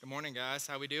Morning, guys.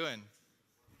 How we doing?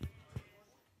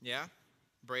 Yeah?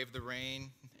 Brave the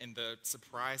rain and the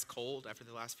surprise cold after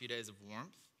the last few days of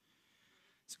warmth.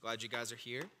 So glad you guys are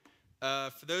here.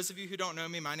 For those of you who don't know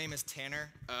me, my name is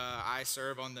Tanner. I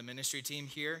serve on the ministry team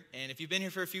here. And if you've been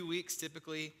here for a few weeks,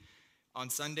 typically on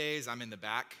Sundays, I'm in the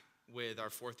back with our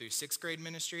 4th through 6th grade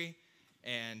ministry.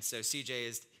 And so CJ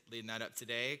is leading that up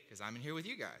today because I'm in here with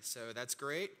you guys. So that's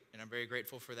great, and I'm very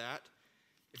grateful for that.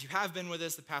 If you have been with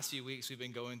us the past few weeks, we've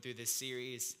been going through this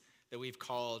series that we've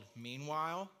called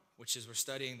Meanwhile, which is we're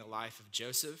studying the life of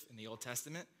Joseph in the Old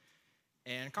Testament.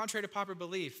 And contrary to popular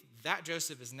belief, that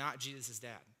Joseph is not Jesus'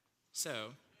 dad. So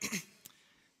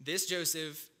this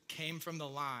Joseph came from the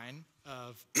line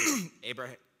of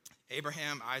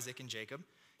Abraham, Isaac, and Jacob.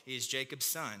 He's Jacob's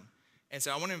son. And so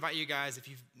I want to invite you guys, if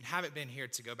you haven't been here,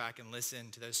 to go back and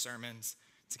listen to those sermons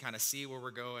to kind of see where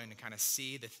we're going and kind of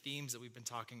see the themes that we've been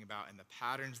talking about and the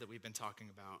patterns that we've been talking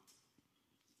about.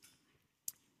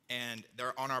 And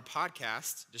they're on our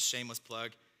podcast, just shameless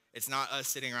plug. It's not us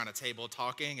sitting around a table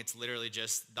talking. It's literally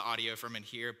just the audio from in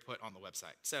here put on the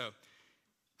website. So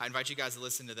I invite you guys to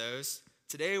listen to those.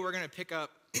 Today we're going to pick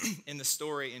up in the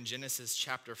story in Genesis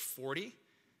chapter 40.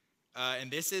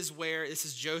 And this is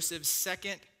Joseph's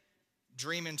second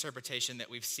dream interpretation that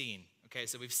we've seen. Okay,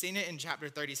 so we've seen it in chapter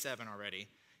 37 already.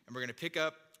 And we're going to pick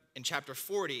up in chapter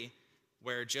 40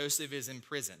 where Joseph is in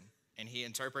prison. And he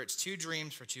interprets 2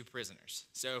 dreams for 2 prisoners.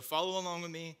 So follow along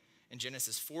with me in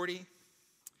Genesis 40.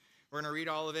 We're going to read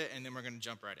all of it, and then we're going to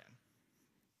jump right in.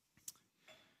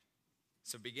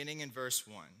 So beginning in verse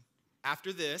 1.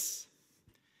 After this,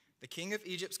 the king of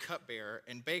Egypt's cupbearer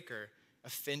and baker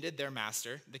offended their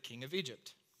master, the king of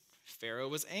Egypt. Pharaoh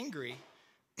was angry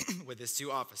with his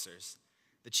 2 officers,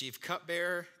 the chief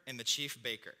cupbearer and the chief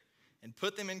baker, and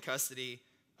put them in custody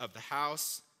of the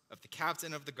house of the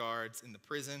captain of the guards in the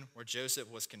prison where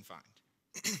Joseph was confined.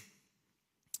 You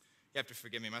have to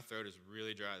forgive me, my throat is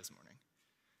really dry this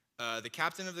morning. The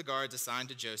captain of the guards assigned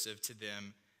to Joseph to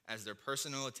them as their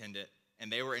personal attendant,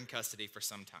 and they were in custody for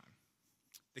some time.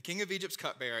 The king of Egypt's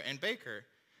cupbearer and baker,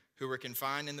 who were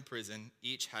confined in the prison,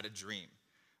 each had a dream.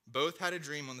 Both had a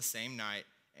dream on the same night,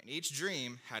 and each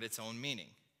dream had its own meaning.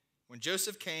 When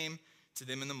Joseph came to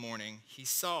them in the morning, he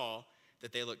saw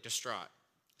that they looked distraught.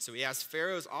 So he asked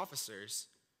Pharaoh's officers,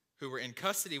 who were in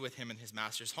custody with him in his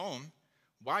master's home,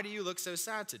 "Why do you look so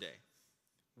sad today?"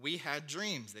 "We had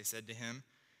dreams," they said to him,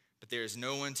 "but there is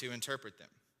no one to interpret them."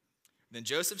 Then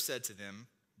Joseph said to them,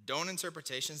 "Don't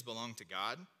interpretations belong to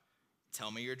God?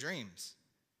 Tell me your dreams."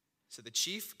 So the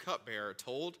chief cupbearer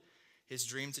told his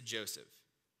dream to Joseph.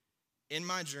 "In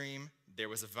my dream, there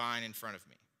was a vine in front of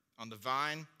me. On the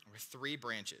vine were 3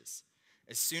 branches.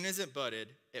 As soon as it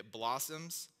budded, it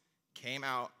blossoms, came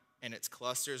out, and its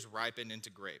clusters ripened into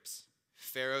grapes.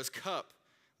 Pharaoh's cup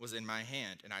was in my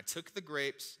hand, and I took the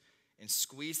grapes and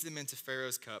squeezed them into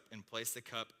Pharaoh's cup and placed the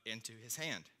cup into his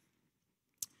hand.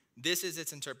 This is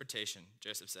its interpretation,"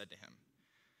 Joseph said to him.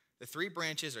 "The 3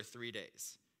 branches are 3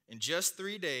 days. In just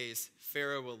 3 days,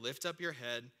 Pharaoh will lift up your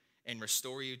head and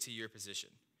restore you to your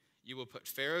position. You will put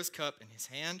Pharaoh's cup in his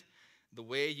hand the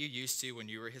way you used to when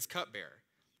you were his cupbearer.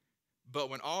 But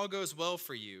when all goes well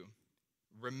for you,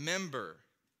 remember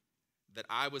that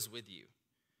I was with you.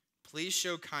 Please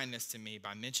show kindness to me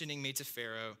by mentioning me to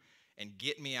Pharaoh and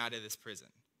get me out of this prison.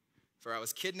 For I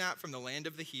was kidnapped from the land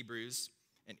of the Hebrews,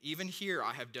 and even here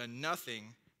I have done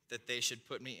nothing that they should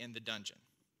put me in the dungeon."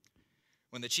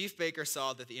 When the chief baker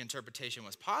saw that the interpretation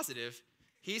was positive,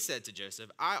 he said to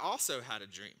Joseph, "I also had a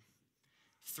dream.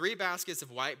 3 baskets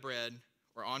of white bread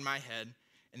were on my head,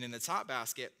 and in the top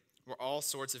basket were all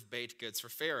sorts of baked goods for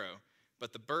Pharaoh,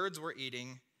 but the birds were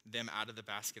eating them out of the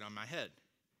basket on my head."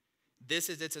 "This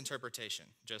is its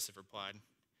interpretation," Joseph replied.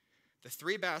 "The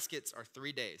 3 baskets are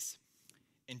 3 days.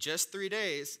 In just 3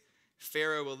 days,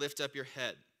 Pharaoh will lift up your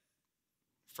head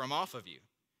from off of you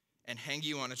and hang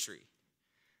you on a tree.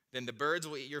 Then the birds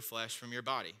will eat your flesh from your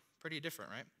body." Pretty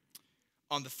different, right?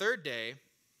 "On the 3rd day,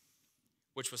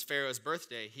 which was Pharaoh's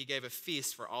birthday, he gave a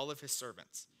feast for all of his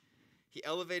servants. He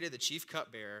elevated the chief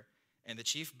cupbearer and the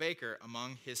chief baker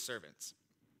among his servants.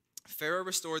 Pharaoh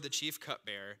restored the chief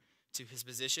cupbearer to his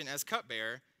position as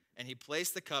cupbearer, and he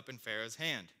placed the cup in Pharaoh's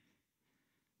hand.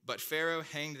 But Pharaoh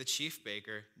hanged the chief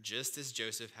baker just as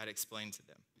Joseph had explained to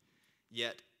them.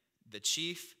 Yet the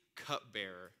chief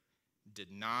cupbearer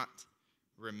did not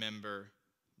remember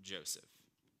Joseph.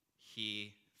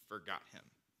 He forgot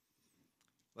him."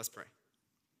 Let's pray.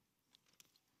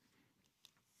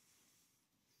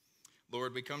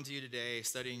 Lord, we come to you today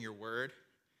studying your word,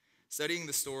 studying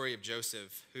the story of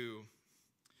Joseph, who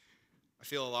I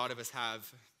feel a lot of us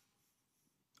have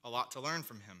a lot to learn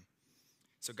from him.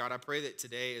 So God, I pray that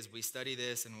today as we study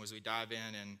this and as we dive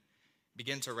in and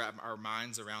begin to wrap our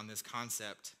minds around this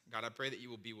concept, God, I pray that you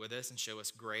will be with us and show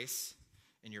us grace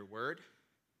in your word.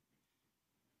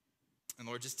 And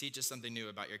Lord, just teach us something new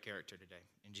about your character today.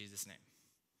 In Jesus' name,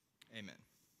 amen.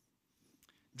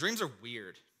 Dreams are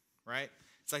weird, right?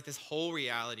 It's like this whole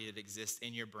reality that exists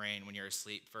in your brain when you're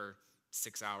asleep for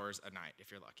 6 hours a night,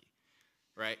 if you're lucky,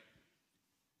 right?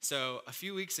 So a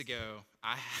few weeks ago,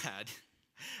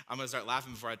 I'm going to start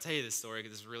laughing before I tell you this story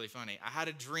because it's really funny. I had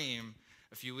a dream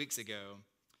a few weeks ago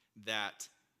that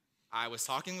I was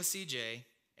talking with CJ,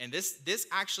 and this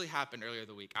actually happened earlier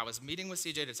the week. I was meeting with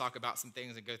CJ to talk about some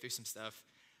things and go through some stuff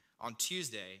on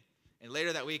Tuesday, and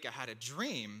later that week I had a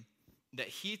dream that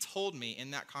he told me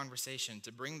in that conversation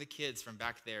to bring the kids from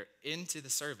back there into the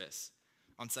service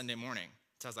on Sunday morning.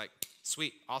 So I was like,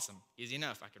 sweet, awesome, easy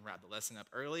enough. I can wrap the lesson up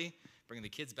early, bring the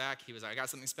kids back. He was like, I got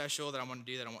something special that I want to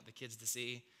do that I want the kids to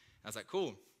see. I was like,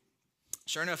 cool.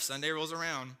 Sure enough, Sunday rolls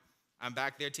around. I'm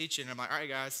back there teaching. I'm like, all right,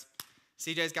 guys,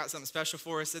 CJ's got something special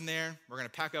for us in there. We're going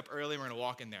to pack up early. We're going to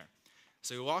walk in there.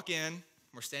 So we walk in.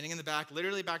 We're standing in the back,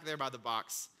 literally back there by the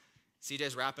box.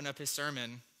 CJ's wrapping up his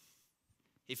sermon.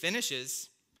 He finishes,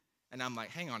 and I'm like,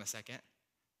 hang on a second.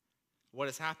 What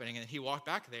is happening? And he walked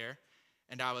back there,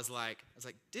 and I was like,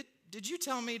 did you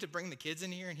tell me to bring the kids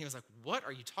in here? And he was like, what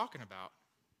are you talking about?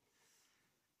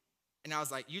 And I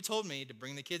was like, you told me to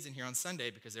bring the kids in here on Sunday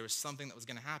because there was something that was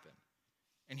going to happen.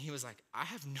 And he was like, I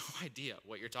have no idea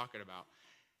what you're talking about.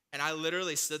 And I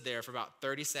literally stood there for about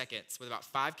 30 seconds with about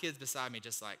 5 kids beside me,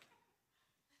 just like,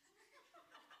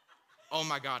 oh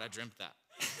my God, I dreamt that.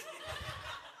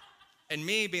 And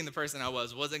me being the person I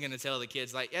wasn't going to tell the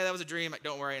kids, like, yeah, that was a dream, like,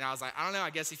 don't worry. And I was like, I don't know, I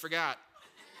guess he forgot.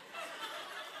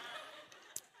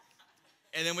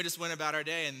 And then we just went about our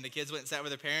day, and the kids went and sat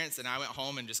with their parents, and I went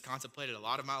home and just contemplated a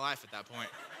lot of my life at that point.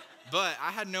 But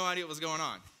I had no idea what was going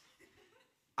on.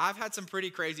 I've had some pretty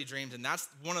crazy dreams, and that's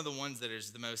one of the ones that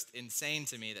is the most insane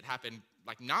to me that happened,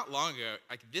 like, not long ago,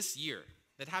 like this year,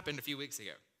 that happened a few weeks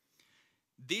ago.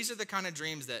 These are the kind of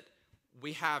dreams that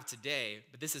we have today,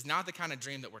 but this is not the kind of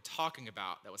dream that we're talking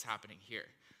about that was happening here.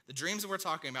 The dreams that we're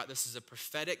talking about, this is a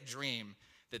prophetic dream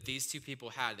that these two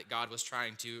people had that God was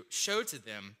trying to show to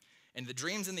them. And the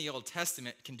dreams in the Old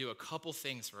Testament can do a couple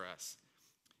things for us.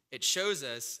 It shows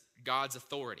us God's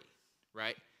authority,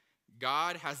 right?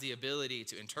 God has the ability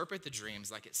to interpret the dreams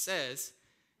like it says.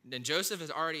 Then Joseph has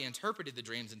already interpreted the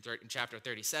dreams in chapter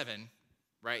 37,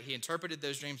 right? He interpreted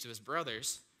those dreams to his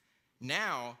brothers.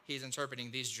 Now he's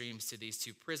interpreting these dreams to these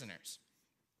two prisoners.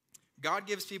 God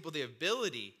gives people the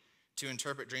ability to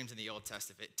interpret dreams in the Old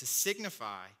Testament to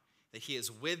signify that he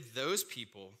is with those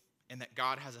people and that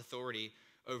God has authority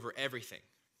over everything.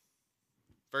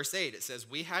 Verse 8, it says,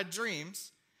 we had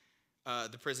dreams,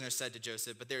 the prisoners said to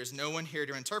Joseph, but there is no one here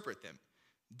to interpret them.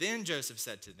 Then Joseph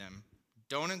said to them,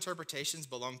 don't interpretations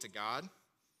belong to God?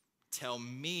 Tell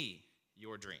me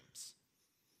your dreams.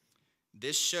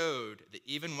 This showed that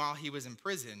even while he was in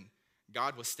prison,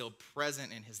 God was still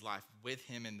present in his life with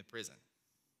him in the prison.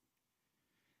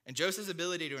 And Joseph's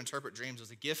ability to interpret dreams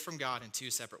was a gift from God in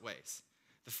 2 separate ways.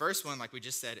 The first one, like we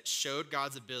just said, it showed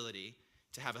God's ability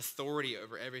to have authority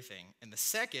over everything. And the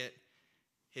second,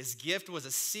 his gift was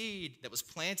a seed that was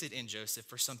planted in Joseph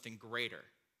for something greater.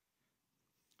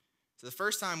 So the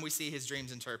first time we see his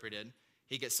dreams interpreted,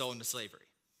 he gets sold into slavery.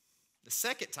 The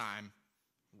second time,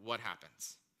 what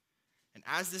happens? And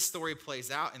as this story plays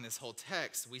out in this whole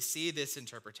text, we see this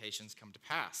interpretations come to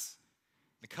pass.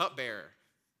 The cupbearer,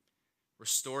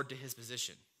 restored to his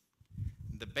position.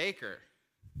 The baker,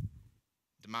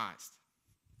 demised.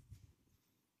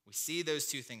 We see those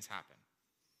two things happen.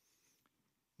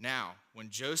 Now, when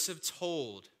Joseph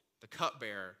told the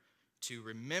cupbearer to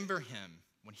remember him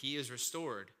when he is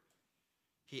restored,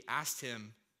 he asked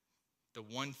him the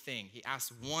one thing. He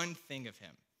asked one thing of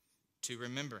him, to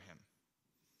remember him.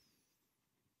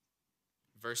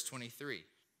 Verse 23,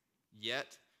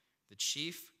 yet the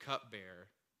chief cupbearer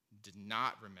did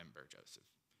not remember Joseph.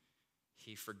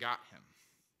 He forgot him.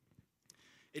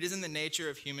 It is in the nature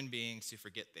of human beings to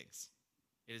forget things.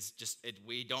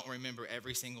 We don't remember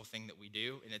every single thing that we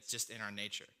do, and it's just in our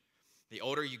nature. The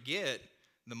older you get,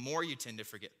 the more you tend to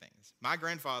forget things. My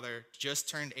grandfather just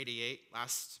turned 88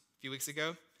 last few weeks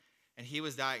ago, and he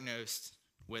was diagnosed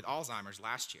with Alzheimer's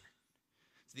last year.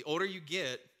 So the older you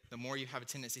get, the more you have a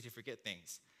tendency to forget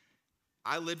things.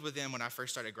 I lived with him when I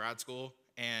first started grad school,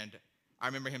 and I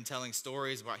remember him telling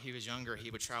stories about he was younger.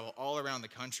 He would travel all around the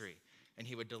country, and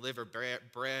he would deliver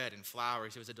bread and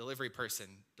flowers. He was a delivery person,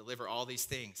 deliver all these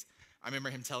things. I remember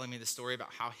him telling me the story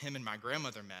about how him and my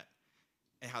grandmother met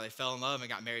and how they fell in love and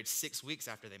got married 6 weeks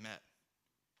after they met.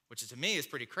 which to me is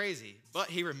pretty crazy. But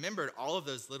he remembered all of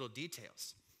those little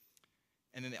details.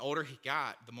 And then the older he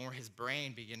got, the more his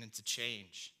brain began to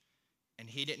change. And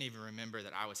he didn't even remember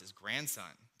that I was his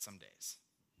grandson some days.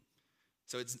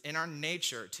 So it's in our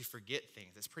nature to forget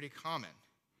things. It's pretty common.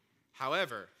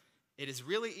 However, it is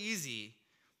really easy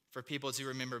for people to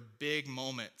remember big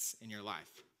moments in your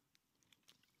life.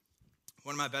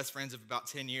 One of my best friends of about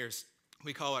 10 years,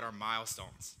 we call it our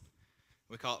milestones.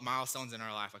 We call it milestones in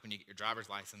our life, like when you get your driver's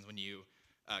license, when you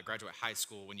graduate high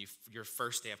school, when your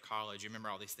first day of college, you remember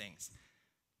all these things.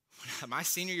 My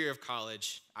senior year of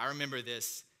college, I remember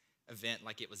this event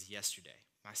like it was yesterday.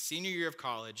 My senior year of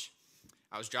college,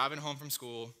 I was driving home from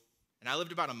school, and I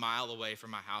lived about a mile away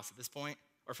from my house at this point,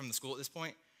 or from the school at this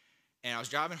point. And I was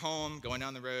driving home, going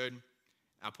down the road.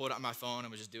 I pulled out my phone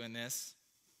and was just doing this.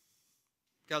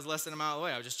 Because I was less than a mile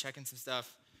away. I was just checking some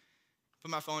stuff. Put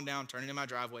my phone down, turn it in my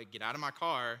driveway, get out of my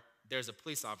car. There's a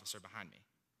police officer behind me.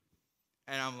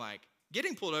 And I'm like,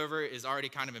 getting pulled over is already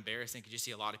kind of embarrassing because you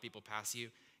see a lot of people pass you.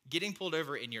 Getting pulled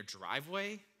over in your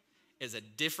driveway is a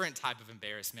different type of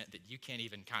embarrassment that you can't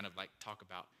even kind of like talk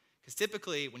about. Because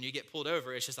typically when you get pulled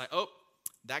over, it's just like, oh,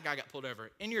 that guy got pulled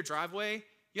over. In your driveway,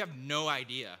 you have no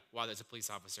idea why there's a police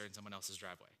officer in someone else's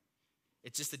driveway.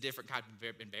 It's just a different kind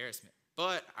of embarrassment.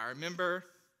 But I remember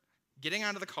getting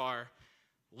out of the car,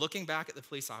 looking back at the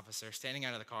police officer standing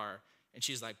out of the car, and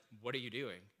she's like, what are you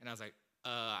doing? And I was like,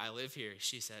 I live here.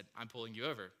 She said, I'm pulling you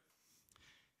over.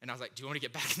 And I was like, do you want to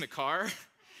get back in the car?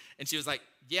 And she was like,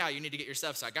 yeah, you need to get your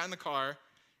stuff. So I got in the car,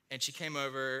 and she came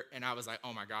over, and I was like,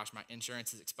 oh my gosh, my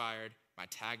insurance is expired. My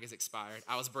tag is expired.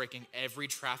 I was breaking every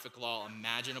traffic law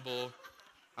imaginable.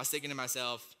 I was thinking to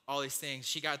myself, all these things.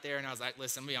 She got there, and I was like,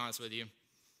 listen, I'm going to be honest with you.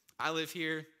 I live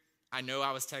here. I know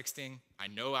I was texting. I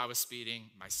know I was speeding.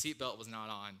 My seatbelt was not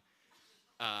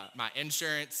on. My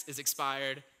insurance is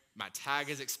expired. My tag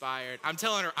is expired. I'm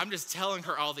just telling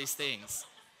her all these things.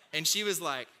 And she was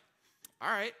like, all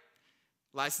right,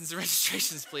 license and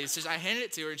registrations, please. So I handed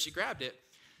it to her, and she grabbed it.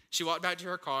 She walked back to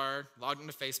her car, logged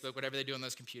into Facebook, whatever they do on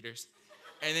those computers.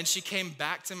 And then she came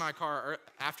back to my car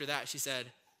after that. She said,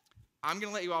 I'm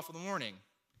going to let you off with a warning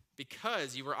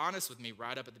because you were honest with me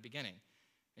right up at the beginning.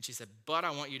 And she said, but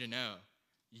I want you to know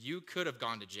you could have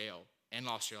gone to jail and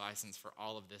lost your license for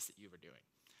all of this that you were doing.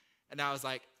 And I was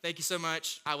like, thank you so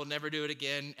much. I will never do it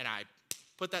again. And I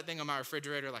put that thing on my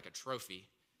refrigerator like a trophy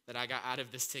that I got out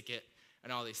of this ticket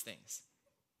and all these things.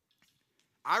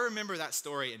 I remember that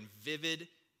story in vivid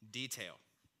detail,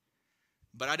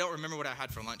 but I don't remember what I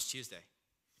had for lunch Tuesday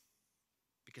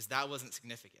because that wasn't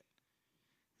significant.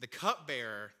 The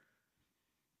cupbearer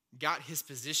got his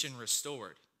position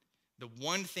restored. The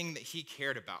one thing that he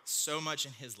cared about so much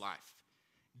in his life,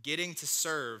 getting to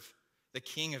serve the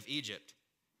king of Egypt,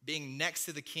 being next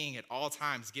to the king at all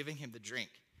times, giving him the drink.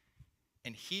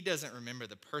 And he doesn't remember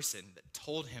the person that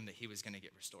told him that he was going to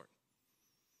get restored.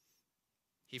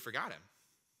 He forgot him.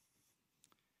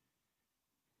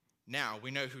 Now, we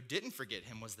know who didn't forget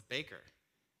him was the baker.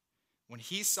 When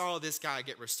he saw this guy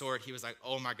get restored, he was like,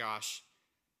 oh my gosh,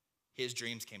 his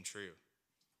dreams came true.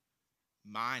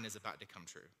 Mine is about to come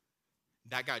true.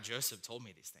 That guy Joseph told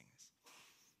me these things.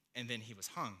 And then he was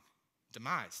hung,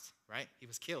 demised, right? He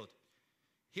was killed.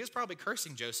 He was probably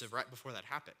cursing Joseph right before that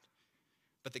happened.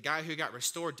 But the guy who got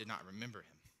restored did not remember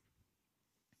him.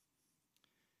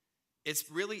 It's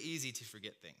really easy to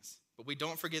forget things, but we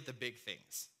don't forget the big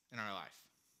things in our life.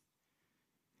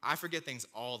 I forget things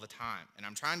all the time, and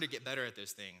I'm trying to get better at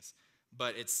those things,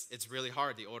 but it's really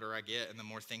hard the older I get and the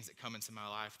more things that come into my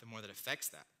life, the more that affects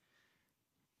that.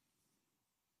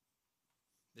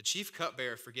 The chief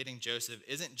cupbearer forgetting Joseph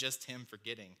isn't just him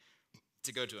forgetting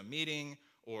to go to a meeting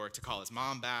or to call his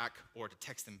mom back or to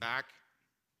text him back.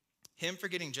 Him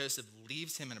forgetting Joseph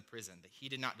leaves him in a prison that he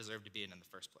did not deserve to be in the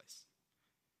first place.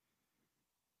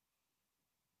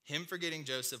 Him forgetting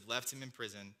Joseph left him in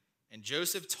prison, and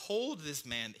Joseph told this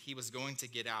man that he was going to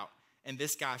get out, and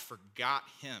this guy forgot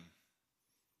him.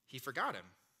 He forgot him.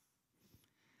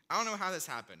 I don't know how this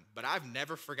happened, but I've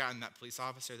never forgotten that police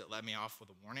officer that let me off with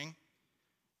a warning,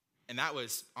 and that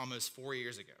was almost 4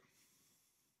 years ago.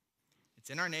 It's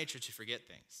in our nature to forget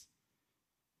things,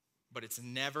 but it's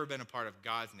never been a part of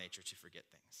God's nature to forget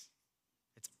things.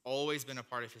 It's always been a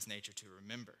part of his nature to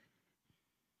remember.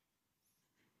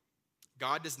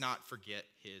 God does not forget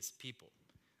his people.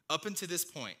 Up until this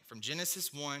point, from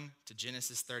Genesis 1 to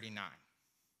Genesis 39,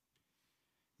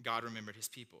 God remembered his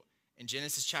people. In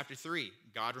Genesis chapter 3,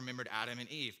 God remembered Adam and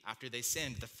Eve. After they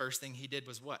sinned, the first thing he did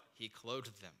was what? He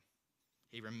clothed them.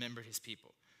 He remembered his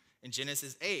people. In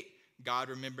Genesis 8, God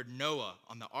remembered Noah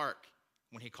on the ark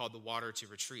when he called the water to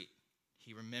retreat.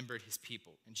 He remembered his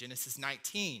people. In Genesis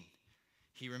 19,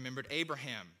 He remembered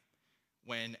Abraham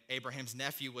when Abraham's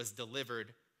nephew was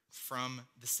delivered from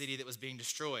the city that was being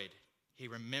destroyed. He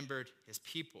remembered his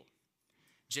people.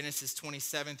 Genesis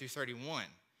 27 through 31.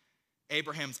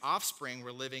 Abraham's offspring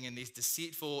were living in these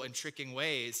deceitful and tricking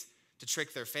ways to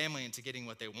trick their family into getting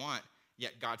what they want,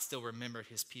 yet God still remembered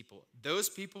his people. Those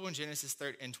people in Genesis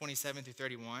 27 through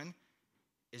 31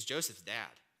 is Joseph's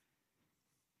dad.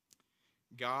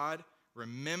 God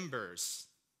remembers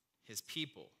his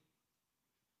people.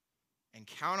 And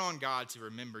count on God to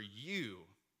remember you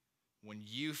when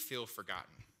you feel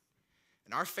forgotten.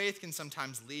 And our faith can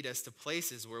sometimes lead us to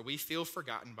places where we feel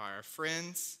forgotten by our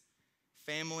friends,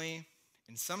 family,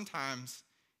 and sometimes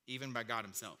even by God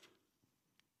himself.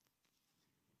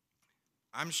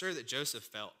 I'm sure that Joseph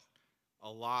felt a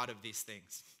lot of these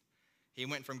things. He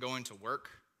went from going to work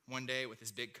one day with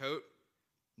his big coat.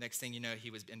 Next thing you know, he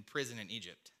was in prison in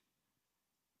Egypt.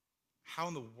 How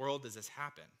in the world does this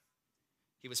happen?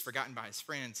 He was forgotten by his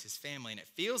friends, his family, and it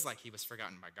feels like he was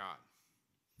forgotten by God.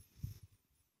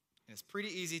 And it's pretty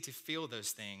easy to feel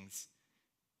those things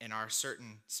in our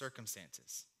certain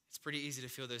circumstances. It's pretty easy to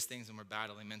feel those things when we're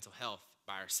battling mental health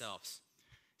by ourselves.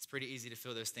 It's pretty easy to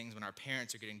feel those things when our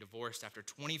parents are getting divorced after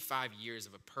 25 years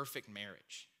of a perfect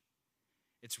marriage.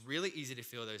 It's really easy to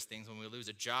feel those things when we lose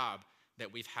a job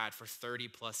that we've had for 30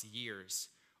 plus years,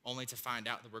 only to find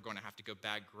out that we're going to have to go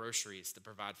bag groceries to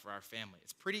provide for our family.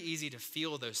 It's pretty easy to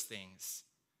feel those things.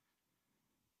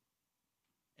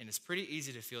 And it's pretty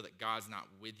easy to feel that God's not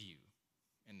with you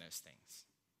in those things.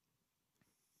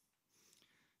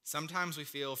 Sometimes we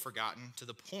feel forgotten to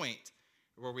the point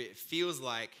where it feels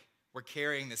like we're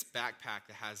carrying this backpack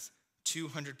that has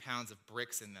 200 pounds of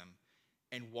bricks in them,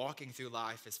 and walking through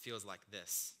life feels like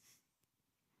this.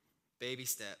 Baby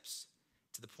steps,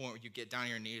 to the point where you get down on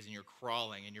your knees and you're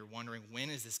crawling and you're wondering, when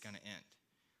is this going to end?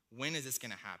 When is this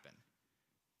going to happen?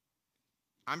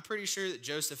 I'm pretty sure that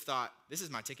Joseph thought, this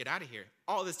is my ticket out of here.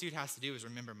 All this dude has to do is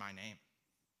remember my name.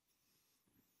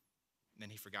 And then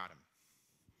he forgot him.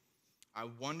 I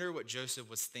wonder what Joseph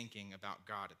was thinking about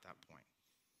God at that point.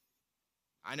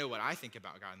 I know what I think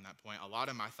about God in that point. A lot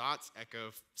of my thoughts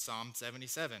echo Psalm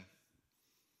 77.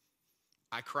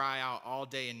 I cry out all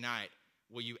day and night,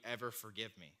 will you ever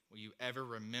forgive me? Will you ever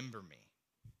remember me?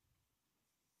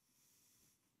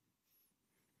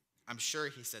 I'm sure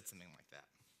he said something like that.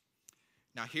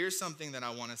 Now, here's something that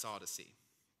I want us all to see.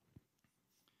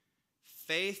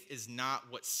 Faith is not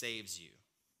what saves you.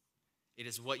 It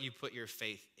is what you put your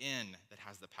faith in that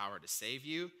has the power to save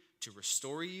you, to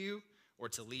restore you, or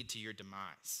to lead to your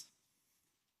demise.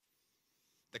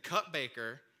 The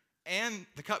cupbearer and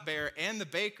the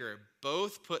baker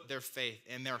both put their faith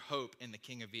and their hope in the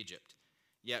king of Egypt.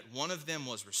 Yet one of them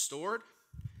was restored,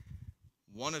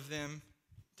 one of them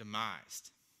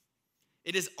demised.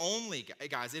 It is only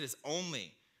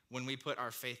when we put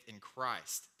our faith in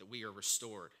Christ that we are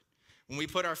restored. When we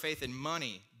put our faith in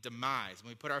money, demise. When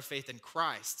we put our faith in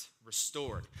Christ,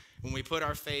 restored. When we put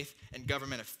our faith in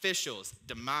government officials,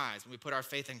 demise. When we put our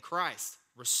faith in Christ,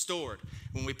 restored.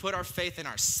 When we put our faith in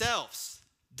ourselves,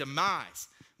 demise.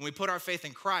 When we put our faith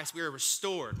in Christ, we are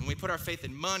restored. When we put our faith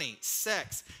in money,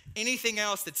 sex, anything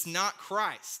else that's not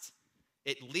Christ,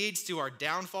 it leads to our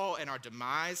downfall and our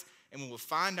demise, and we will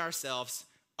find ourselves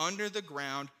under the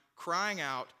ground crying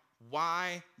out,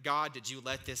 why, God, did you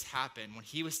let this happen? When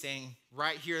he was staying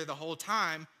right here the whole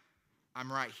time,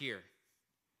 I'm right here.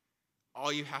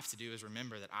 All you have to do is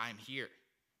remember that I'm here.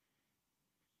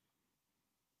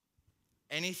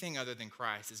 Anything other than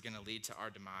Christ is going to lead to our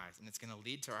demise, and it's going to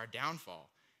lead to our downfall,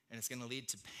 and it's going to lead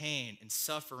to pain and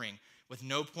suffering with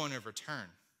no point of return.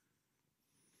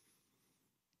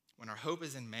 When our hope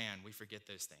is in man, we forget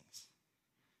those things,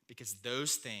 because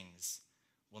those things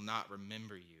will not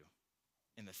remember you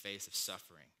in the face of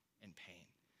suffering and pain.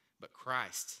 But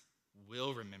Christ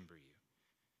will remember you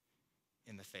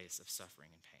in the face of suffering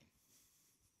and pain.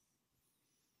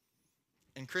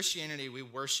 In Christianity, we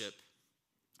worship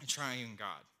a triune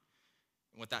God.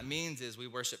 And what that means is we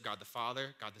worship God the Father,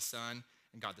 God the Son,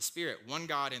 and God the Spirit. One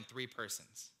God in three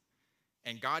persons.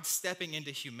 And God stepping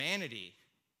into humanity,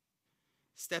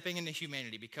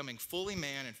 becoming fully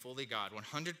man and fully God,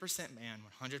 100% man,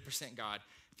 100% God.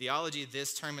 Theology,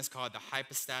 this term is called the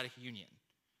hypostatic union.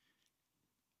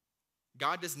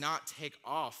 God does not take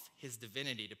off his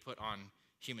divinity to put on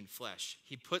human flesh.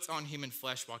 He puts on human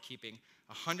flesh while keeping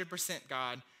 100%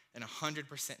 God and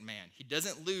 100% man. He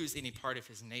doesn't lose any part of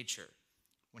his nature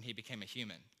when he became a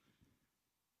human.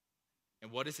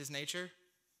 And what is his nature?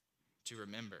 To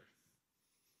remember.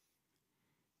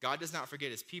 God does not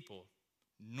forget his people,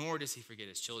 nor does he forget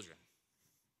his children.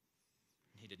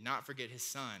 He did not forget his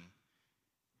son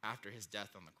after his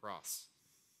death on the cross.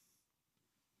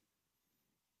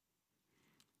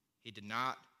 He did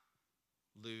not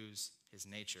lose his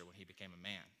nature when he became a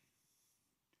man.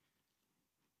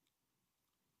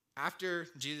 After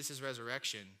Jesus'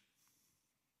 resurrection,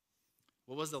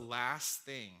 what was the last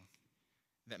thing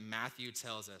that Matthew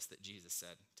tells us that Jesus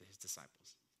said to his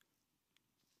disciples?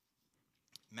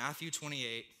 Matthew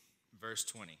 28, verse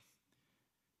 20.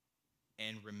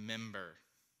 And remember,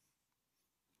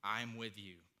 I'm with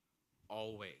you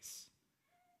always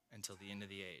until the end of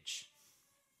the age.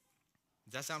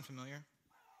 Does that sound familiar?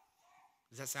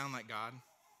 Does that sound like God?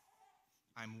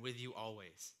 I'm with you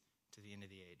always to the end of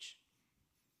the age.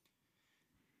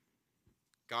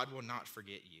 God will not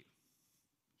forget you.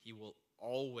 He will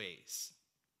always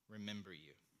remember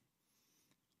you.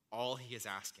 All he is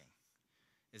asking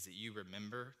is that you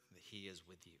remember that he is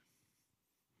with you,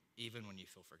 even when you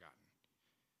feel forgotten,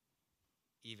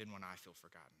 even when I feel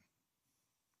forgotten.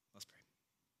 Let's pray.